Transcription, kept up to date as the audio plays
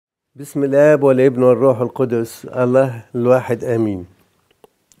بسم الاب والابن والروح القدس الله الواحد امين.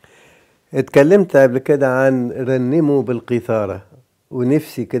 اتكلمت قبل كده عن رنموا بالقيثارة،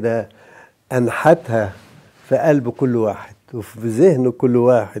 ونفسي كده انحتها في قلب كل واحد وفي ذهن كل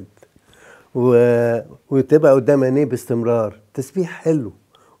واحد وتبقى قدام عينيه باستمرار. تسبيح حلو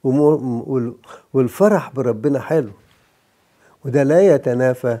والفرح بربنا حلو، وده لا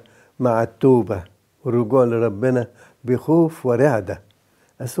يتنافى مع التوبة والرجوع لربنا بخوف ورعدة.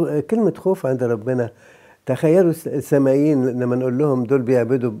 كلمة خوف عند ربنا، تخيلوا السمائيين لما نقول لهم دول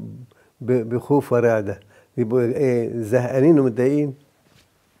بيعبدوا بخوف ورعدة، يبقوا ايه؟ زهقانين ومتضايقين.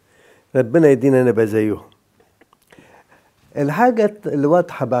 ربنا يدينا نبقى زيهم. الحاجة اللي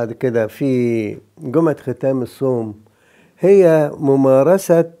واضحة بعد كده في جمعة ختام الصوم هي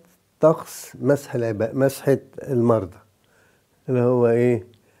ممارسة طقس مسحة المرضى، اللي هو ايه؟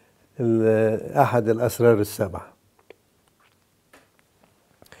 أحد الأسرار السبعة.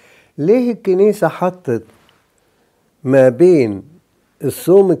 ليه الكنيسة حطت ما بين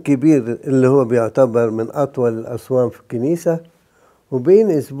الصوم الكبير اللي هو بيعتبر من أطول الأصوام في الكنيسة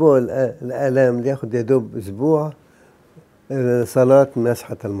وبين أسبوع الآلام اللي ياخد يدوب أسبوع صلاة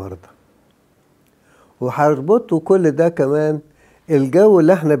مسحة المرضى؟ وهربطوا كل ده كمان الجو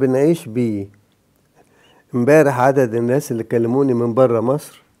اللي احنا بنعيش بيه. امبارح عدد الناس اللي كلموني من بره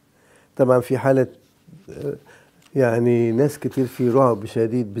مصر، طبعا في حالة يعني ناس كتير في رعب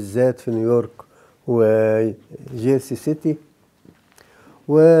شديد، بالذات في نيويورك وجيرسي سيتي،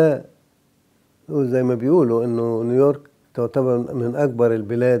 وزي ما بيقولوا انه نيويورك تعتبر من اكبر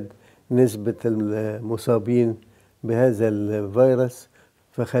البلاد نسبة المصابين بهذا الفيروس،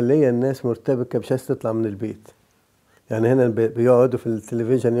 فخليه الناس مرتبكة مش عايزة تطلع من البيت. يعني هنا بيقعدوا في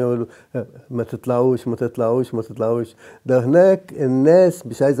التلفزيون يقولوا ما تطلعوش ما تطلعوش ما تطلعوش، ده هناك الناس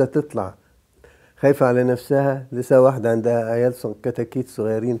مش عايزة تطلع، خايفة على نفسها. لسه واحدة عندها عيال كتاكيت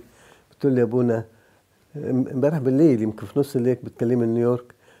صغيرين بتقول لي يا ابونا، امبارح بالليل يمكن في نص الليل بتكلم من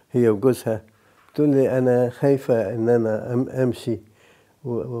نيويورك هي وجوزها، بتقول لي انا خايفة ان انا امشي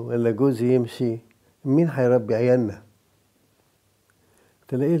ولا جوزي يمشي، مين هيربي عيالنا؟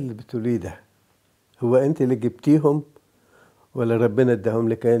 قلت لها ايه اللي بتقوليه ده؟ هو انت اللي جبتيهم ولا ربنا اداهم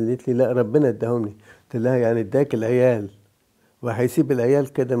لك؟ قالت لي لا، ربنا اداهم لي. قلت لها يعني اداك العيال وهيسيب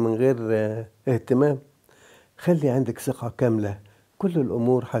العيال كده من غير اهتمام؟ خلي عندك ثقة كاملة، كل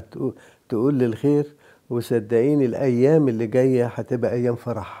الأمور هتقول للخير، وصدقيني الأيام اللي جاية هتبقى أيام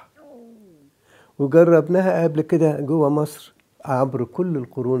فرح. وجربناها قبل كده جوه مصر عبر كل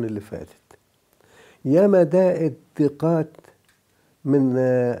القرون اللي فاتت. ياما داقت ضيقات من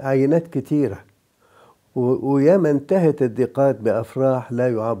عينات كتيرة، وياما انتهت الضيقات بأفراح لا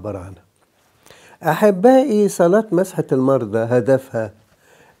يعبر عنها. أحبائي، صلاة مسحة المرضى هدفها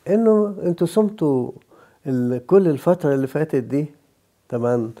إنه أنتوا صمتوا كل الفترة اللي فاتت دي،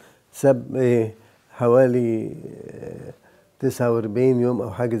 طبعا حوالي 49 يوم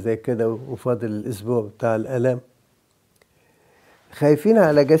أو حاجة زي كده، وفاضل الأسبوع بتاع الآلام. خايفين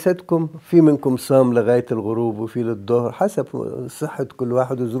على جسدكم، في منكم صام لغاية الغروب وفي للظهر حسب صحة كل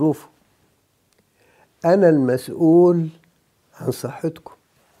واحد وظروفه. أنا المسؤول عن صحتكم،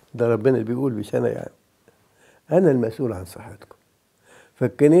 ده ربنا اللي بيقول مش أنا، يعني أنا المسؤول عن صحتكم.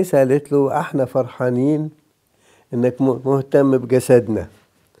 فالكنيسة قالت له احنا فرحانين انك مهتم بجسدنا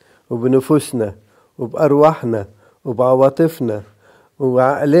وبنفوسنا وبأرواحنا وبعواطفنا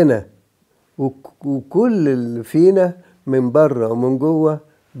وعقلنا وكل اللي فينا من بره ومن جوه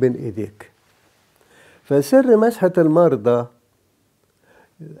بين ايديك. فسر مسحة المرضى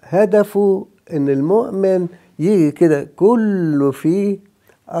هدفه ان المؤمن يجي كده كله فيه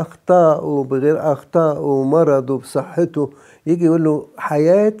اخطاء وبغير اخطاء ومرضه بصحته، يجي يقول له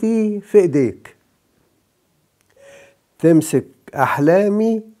حياتي في ايديك، تمسك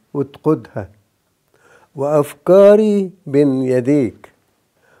احلامي وتقودها، وافكاري بين يديك،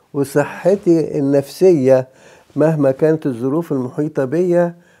 وصحتي النفسية مهما كانت الظروف المحيطة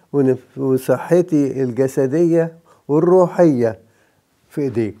بيا، وصحتي الجسدية والروحية في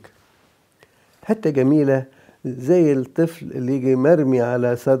ايديك. حتى جميلة زي الطفل اللي يجي مرمي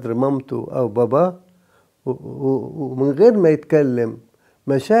على صدر مامته او باباه، ومن غير ما يتكلم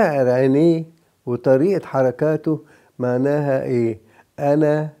مشاعر عينيه وطريقة حركاته معناها ايه؟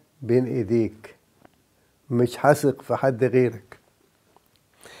 انا بين ايديك، مش هثق في حد غيرك.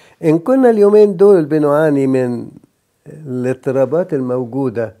 ان كنا اليومين دول بنعاني من الاضطرابات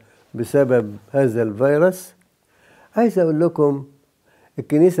الموجودة بسبب هذا الفيروس، عايز اقول لكم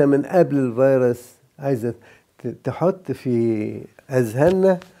الكنيسة من قبل الفيروس عايزة تحط في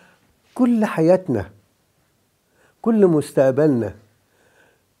اذهاننا كل حياتنا، كل مستقبلنا،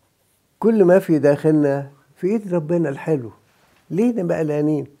 كل ما في داخلنا في ايد ربنا الحلو. ليه نبقى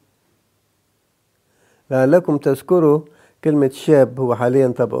قلقانين؟ لعلكم تذكروا كلمة شاب. هو حاليا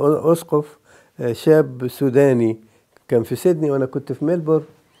طبعا أسقف، شاب سوداني كان في سيدني وأنا كنت في ميلبورن.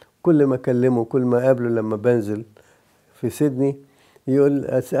 كل ما أكلمه كل ما أقابله لما بنزل في سيدني يقول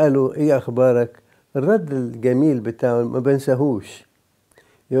أسأله إيه أخبارك، الرد الجميل بتاعه ما بنساهوش.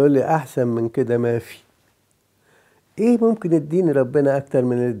 يقول لي أحسن من كده ما في. إيه ممكن يديني ربنا أكتر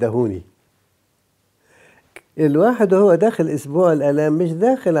من اللي اداهوني؟ الواحد وهو داخل أسبوع الآلام مش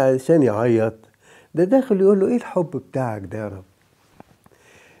داخل علشان يعيط، ده داخل يقول له إيه الحب بتاعك ده يا رب.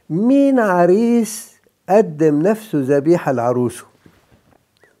 مين عريس قدم نفسه ذبيحة لعروسه؟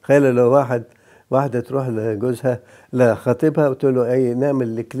 تخيل لو واحدة تروح لجوزها لا خطيبها وتقول له ايه نعمل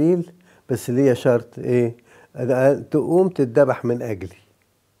الإكليل بس ليا شرط ايه، تقوم تتذبح من أجلي.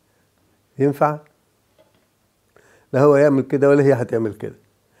 ينفع؟ لا هو يعمل كده ولا هي هتعمل كده.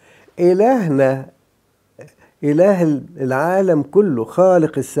 إلهنا إله العالم كله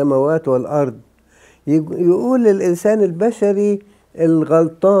خالق السماوات والأرض يقول للإنسان البشري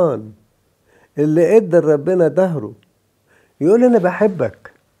الغلطان اللي ادى ربنا ظهره، يقول أنا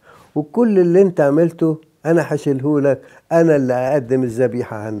بحبك وكل اللي انت عملته أنا هشيلهولك، أنا اللي أقدم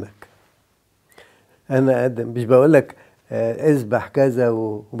الذبيحة عنك. أنا أقدم، مش بقولك اذبح كذا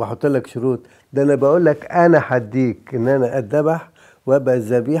وبحط لك شروط، ده أنا بقولك أنا هديك إن أنا أذبح وأبقى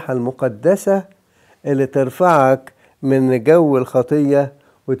الذبيحة المقدسة اللي ترفعك من جو الخطية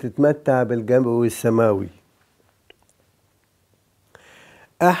وتتمتع بالجو السماوي.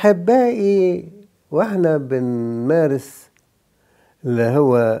 أحبائي، وإحنا بنمارس اللي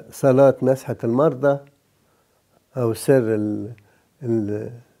هو صلاة مسحة المرضى أو سر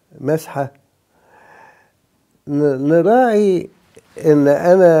المسحة، نراعي إن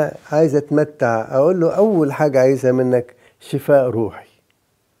أنا عايز أتمتع، أقول له أول حاجة عايزها منك شفاء روحي،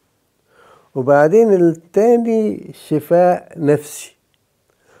 وبعدين التاني شفاء نفسي،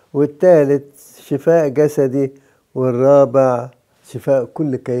 والتالت شفاء جسدي، والرابع شفاء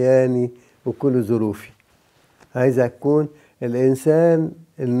كل كياني وكل ظروفي. عايز أكون الإنسان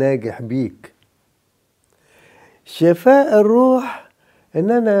الناجح بيك. شفاء الروح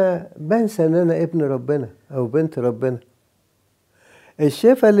إن أنا بنسى إن أنا ابن ربنا أو بنت ربنا.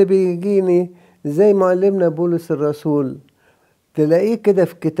 الشفاء اللي بيجيني زي معلمنا بولس الرسول، تلاقيه كده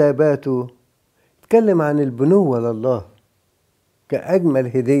في كتاباته يتكلم عن البنوة لله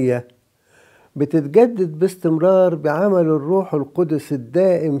كأجمل هدية بتتجدد باستمرار بعمل الروح القدس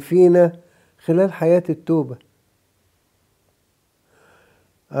الدائم فينا خلال حياة التوبة.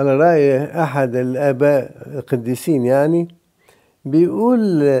 على رأي أحد الآباء القديسين يعني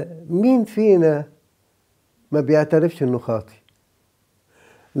بيقول مين فينا ما بيعترفش إنه خاطي؟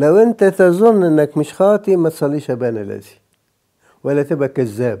 لو أنت تظن إنك مش خاطي ما تصليش أبانا الذي ولا تبقى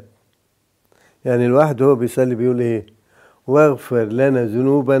كذاب. يعني الواحد هو بيصلي بيقول إيه؟ واغفر لنا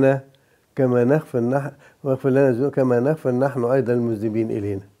ذنوبنا كما نغفر نحن أيضا المذنبين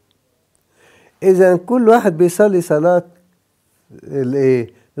إلينا. إذا كل واحد بيصلي صلاة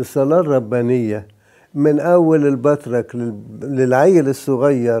الصلاة الربانية، من أول البطرك للعيل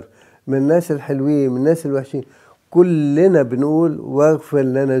الصغير، من الناس الحلوين من الناس الوحشين، كلنا بنقول واغفر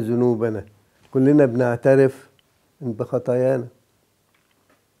لنا ذنوبنا، كلنا بنعترف بخطايانا.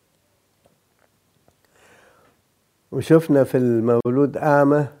 وشفنا في المولود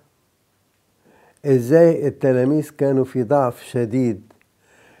أعمى إزاي التلاميذ كانوا في ضعف شديد،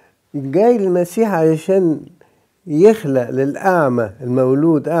 جاي المسيح علشان يخلق للأعمى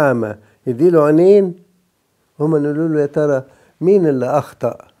المولود أعمى يديله عينين. هما نقولوا له يا ترى مين اللي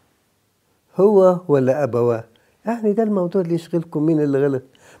أخطأ، هو ولا أبواه؟ يعني ده الموضوع اللي يشغلكم، مين اللي غلط؟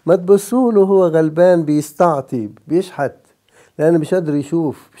 ما تبصوا له هو غلبان بيستعطي بيشحت لأنه مش قادر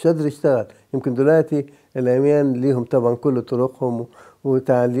يشوف مش قادر يشتغل. يمكن دلوقتي العميان ليهم طبعا كل طرقهم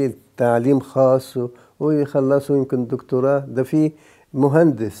وتعليم خاص ويخلصوا يمكن دكتوراه. ده في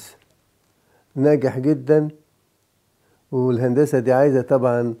مهندس ناجح جدا والهندسة دي عايزة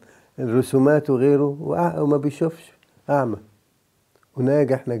طبعا الرسومات وغيره وما بيشوفش، أعمى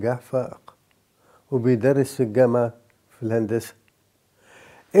وناجح نجاح فائق وبيدرس في الجامعة في الهندسة.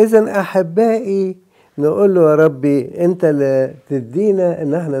 إذن أحبائي نقول له يا ربي أنت اللي تدينا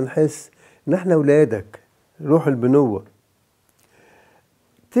إن احنا نحس إن احنا أولادك، روح البنوة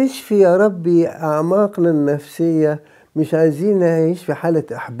تشفي يا ربي أعماقنا النفسية. مش عايزين نعيش في حالة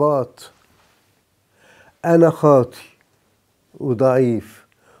إحباط، أنا خاطي وضعيف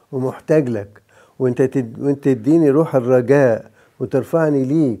ومحتاج لك، وانت تديني روح الرجاء وترفعني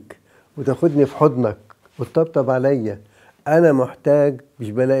ليك وتاخدني في حضنك وتطبطب عليا. انا محتاج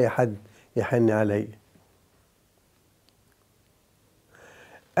مش بلاقي حد يحن عليا.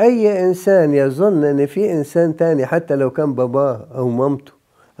 اي انسان يظن ان في انسان تاني حتى لو كان باباه او مامته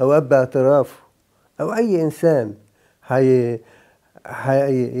او اب اعترافه أو أي إنسان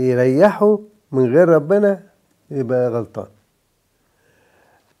هيريحه من غير ربنا يبقى غلطان.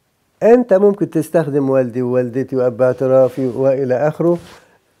 أنت ممكن تستخدم والدي ووالدتي وأب اعترافي وإلى آخره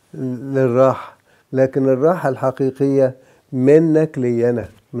للراحة، لكن الراحة الحقيقية منك لي أنا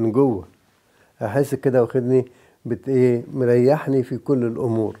من جوه، أحس كده واخدني مريحني في كل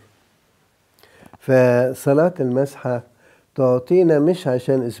الأمور. فصلاة المسحة تعطينا مش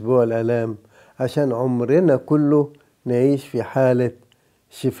عشان أسبوع الآلام، عشان عمرنا كله نعيش في حالة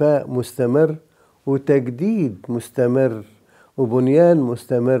شفاء مستمر وتجديد مستمر وبنيان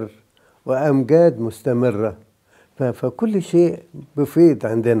مستمر وأمجاد مستمرة. فكل شيء بفيض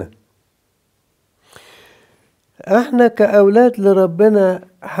عندنا. احنا كأولاد لربنا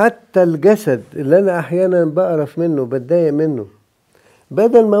حتى الجسد اللي أنا أحيانا بقرف منه بتضايق منه،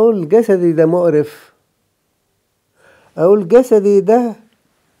 بدل ما أقول جسدي ده مقرف، أقول جسدي ده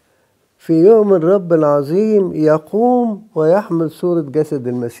في يوم الرب العظيم يقوم ويحمل صورة جسد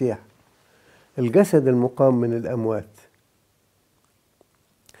المسيح، الجسد المقام من الأموات.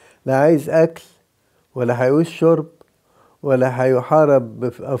 لا عايز أكل ولا هيعوز شرب ولا هيحارب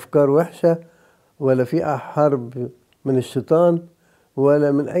بأفكار وحشة ولا في حرب من الشيطان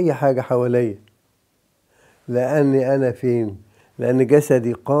ولا من أي حاجة حواليا، لأني أنا فين؟ لأن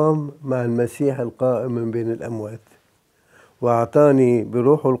جسدي قام مع المسيح القائم من بين الأموات، وأعطاني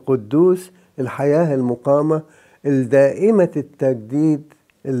بروحه القدوس الحياة المقامة الدائمة التجديد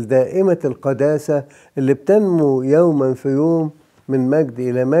الدائمة القداسة اللي بتنمو يوما في يوم من مجد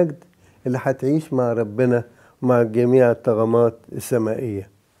إلى مجد، اللي هتعيش مع ربنا مع جميع الطغمات السمائية.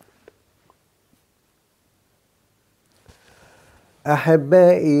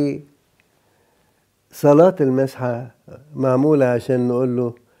 أحبائي، صلاة المسحة معمولة عشان نقول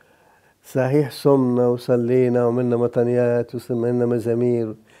له صحيح صمنا وصلينا وعملنا مطنيات وسمعنا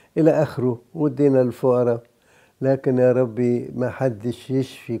مزامير إلى آخره ودينا الفقراء، لكن يا ربي ما حدش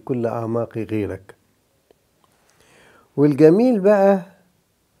يشفي كل أعماقي غيرك. والجميل بقى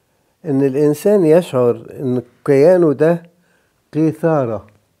إن الإنسان يشعر إن كيانه ده قيثارة.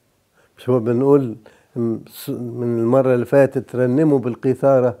 مش هو بنقول من المرة اللي فاتت رنموا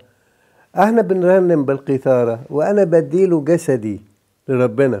بالقيثارة؟ احنا بنرنم بالقيثارة، وأنا بديله جسدي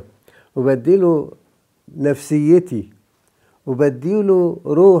لربنا وبديله نفسيتي وبديله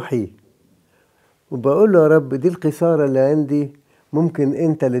روحي وبقول له يا رب دي القيثارة اللي عندي، ممكن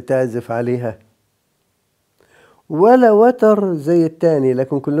انت اللي تعزف عليها. ولا وتر زي التاني،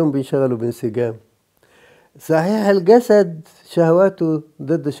 لكن كلهم بيشغلوا بانسجام. صحيح الجسد شهواته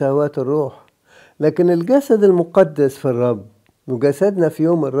ضد شهوات الروح، لكن الجسد المقدس في الرب وجسدنا في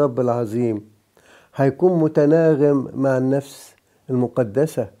يوم الرب العظيم هيكون متناغم مع النفس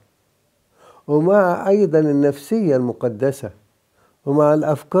المقدسة ومع أيضا النفسية المقدسة ومع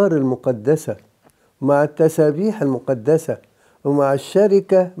الأفكار المقدسة ومع التسابيح المقدسة ومع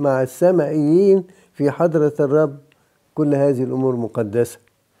الشركة مع السمائيين في حضرة الرب. كل هذه الأمور مقدسة.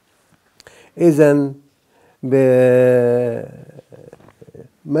 إذن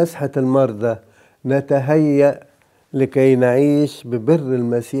بمسحة المرضى نتهيأ لكي نعيش ببر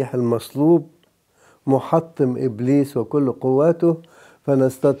المسيح المصلوب محطم إبليس وكل قواته،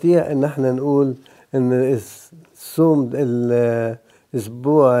 فنستطيع أن احنا نقول أن الصوم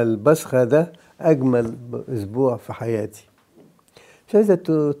الأسبوع البسخة ده أجمل أسبوع في حياتي. مش عايزة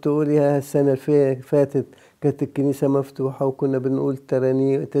تقولي يا السنة اللي فاتت كانت الكنيسة مفتوحة وكنا بنقول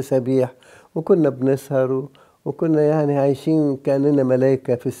تسابيح وكنا بنسهر وكنا يعني عايشين كأننا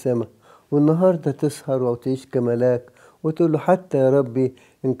ملايكة في السماء، والنهاردة تسهر وتعيش كملاك وتقول له حتى يا ربي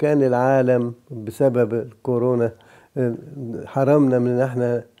إن كان العالم بسبب الكورونا حرمنا من إن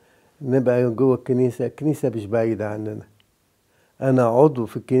احنا نبقى جوه الكنيسة، الكنيسة مش بعيدة عننا، أنا عضو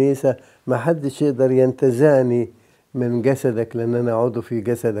في الكنيسة، ما حدش يقدر ينتزعني من جسدك لأن أنا عضو في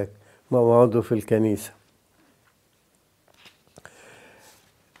جسدك ما هو عضو في الكنيسة.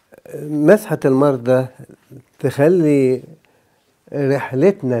 مسحة المرضى تخلي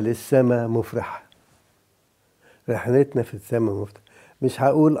رحلتنا للسماء مفرحة، رحلتنا في السماء مفرحة. مش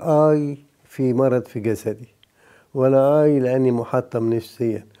هقول في مرض في جسدي، ولا لأني محطم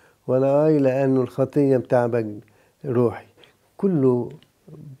نفسيا، ولا لأنه الخطية بتعبك روحي، كله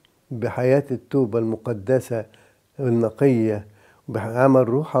بحياة التوبة المقدسة النقية، بعمل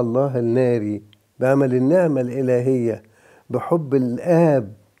روح الله الناري، بعمل النعمة الإلهية، بحب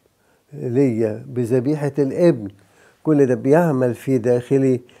الآب ليا، بذبيحة الابن. كل ده بيعمل في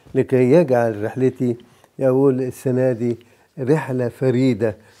داخلي لكي يجعل رحلتي يقول السنة دي رحلة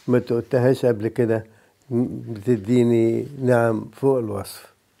فريدة ما تقولتهاش قبل كده، بتديني نعم فوق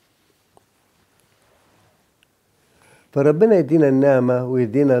الوصف. فربنا يدينا النعمة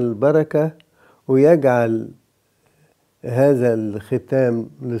ويدينا البركة ويجعل هذا الختام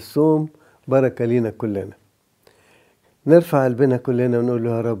للصوم بركة لينا كلنا. نرفع قلبنا كلنا ونقول له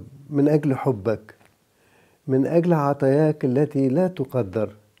يا رب من أجل حبك، من أجل عطاياك التي لا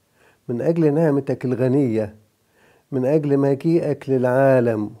تقدر، من أجل نعمتك الغنية، من أجل مجيئك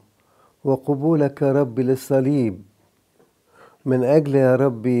للعالم وقبولك يا رب للصليب، من أجل يا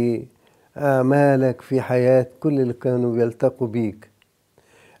ربي أعمالك في حياة كل اللي كانوا بيلتقوا بيك.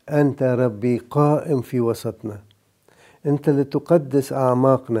 أنت يا ربي قائم في وسطنا، أنت اللي تقدس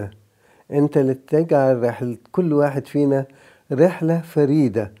أعماقنا، أنت اللي تجعل رحلة كل واحد فينا رحلة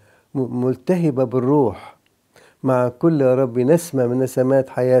فريدة ملتهبة بالروح. مع كل يا ربي نسمة من نسمات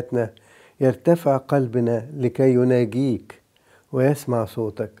حياتنا يرتفع قلبنا لكي يناجيك ويسمع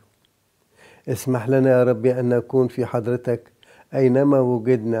صوتك. اسمح لنا يا ربي أن نكون في حضرتك أينما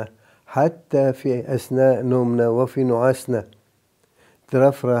وجدنا، حتى في أثناء نومنا وفي نعاسنا.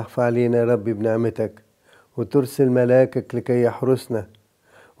 ترفرح علينا يا ربي بنعمتك، وترسل ملاكك لكي يحرسنا،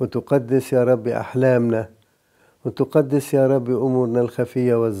 وتقدس يا ربي أحلامنا، وتقدس يا ربي أمورنا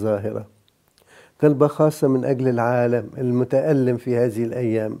الخفية والظاهرة. طلبة خاصة من أجل العالم المتألم في هذه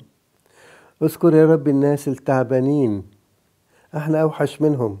الأيام. اذكر يا رب الناس التعبانين، احنا أوحش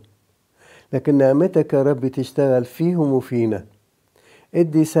منهم، لكن نعمتك يا رب تشتغل فيهم وفينا.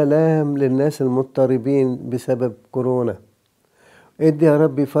 ادي سلام للناس المضطربين بسبب كورونا، ادي يا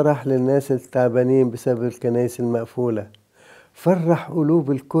رب فرح للناس التعبانين بسبب الكنائس المقفولة. فرح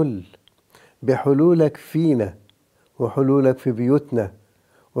قلوب الكل بحلولك فينا، وحلولك في بيوتنا،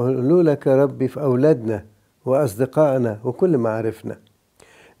 وحلولك يا رب في أولادنا وأصدقائنا وكل معارفنا.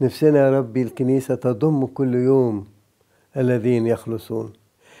 نفسنا يا ربي الكنيسة تضم كل يوم الذين يخلصون.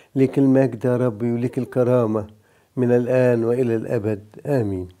 لك المجد يا ربي ولك الكرامة من الآن وإلى الأبد،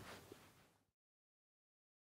 آمين.